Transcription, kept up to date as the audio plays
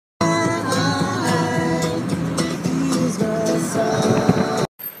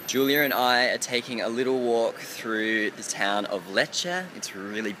Julia and I are taking a little walk through the town of Lecce. It's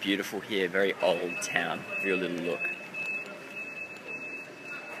really beautiful here, very old town. Give you a little look.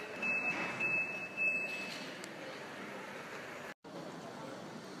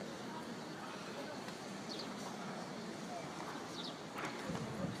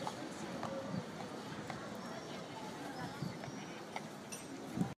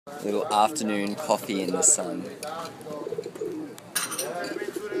 Little afternoon coffee in the sun.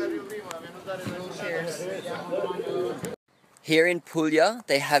 Here in Puglia,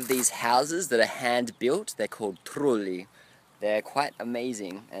 they have these houses that are hand-built. They're called trulli. They're quite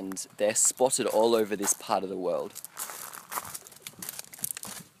amazing, and they're spotted all over this part of the world.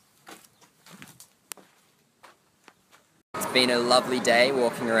 It's been a lovely day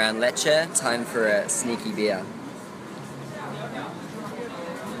walking around Lecce. Time for a sneaky beer.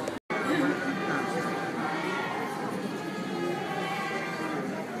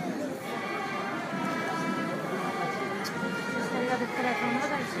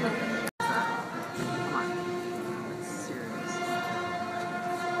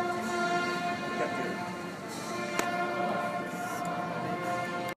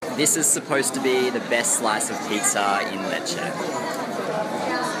 This is supposed to be the best slice of pizza in Lecce.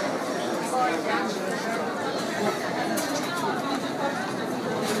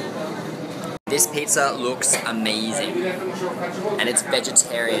 This pizza looks amazing, and it's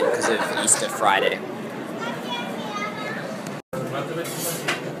vegetarian because of Easter Friday.